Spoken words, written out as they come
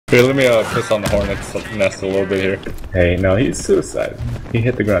Here, let me piss on the hornet's nest a little bit here. Hey, no, he's suicide. He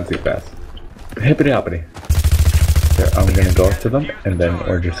hit the ground too fast. Hippity hoppity. Here, I'm gonna go up to them, and then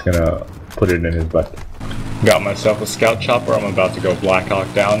we're just gonna put it in his butt. Got myself a scout chopper. I'm about to go Black Hawk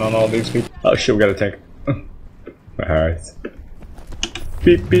down on all these people. Oh shit, we got a tank. Alright.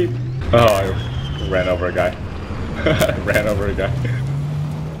 Beep beep. Oh, I ran over a guy. Ran over a guy.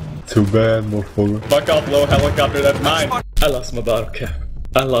 Too bad, motherfucker. Fuck off, low helicopter, that's mine. I lost my bottle cap.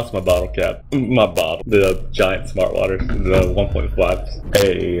 I lost my bottle cap. My bottle. The giant smart waters. The 1.5s.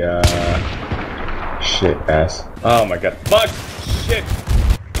 Hey, shit, ass. Oh my god. Fuck! Shit!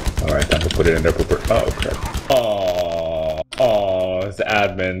 Alright, time to put it in there. Oh, crap. Oh, it's the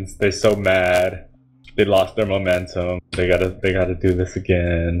admins. They're so mad. They lost their momentum. They gotta do this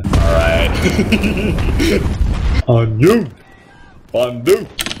again. Alright. On you! Fondue!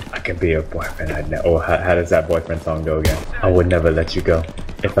 I could be your boyfriend. How does that boyfriend song go again? I would never let you go.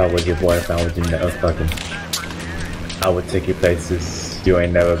 If I was your boyfriend, I would never fucking. I would take you places you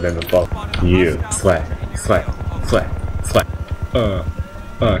ain't never been before. You swag, swag, swag, swag.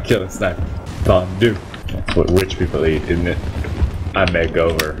 Killer sniper. Fondue. That's what rich people eat, isn't it? I make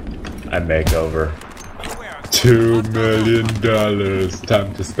over. $2 million.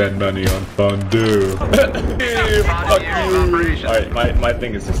 Time to spend money on fondue. Fuck you! Alright, my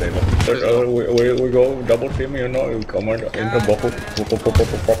thing is disabled. We go double team, you know, we come into bubble.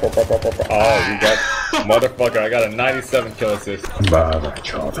 Oh, you got. Motherfucker, I got a 97 kill assist. Mother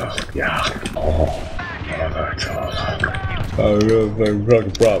children. Yeah. Oh, mother children. Oh,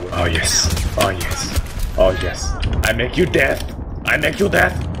 fucking problem. Oh, yes. Oh, yes. Oh, yes. I make you death. I make you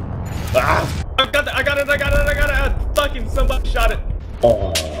death. Ah! I got it! Fucking somebody shot it!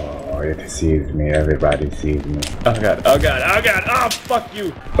 Oh, it sees me. Everybody sees me. Oh god, oh fuck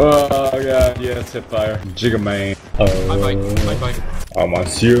you! Oh god, yes, hip fire. Jigga man. Oh, my bike. Oh,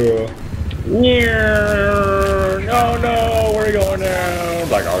 monsieur. No, where are you going now?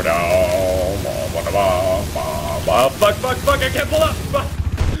 Like, oh no. Fuck, I can't pull up! Fuck.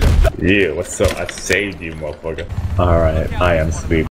 Yeah, what's up? I saved you, motherfucker. Alright, I am sleep.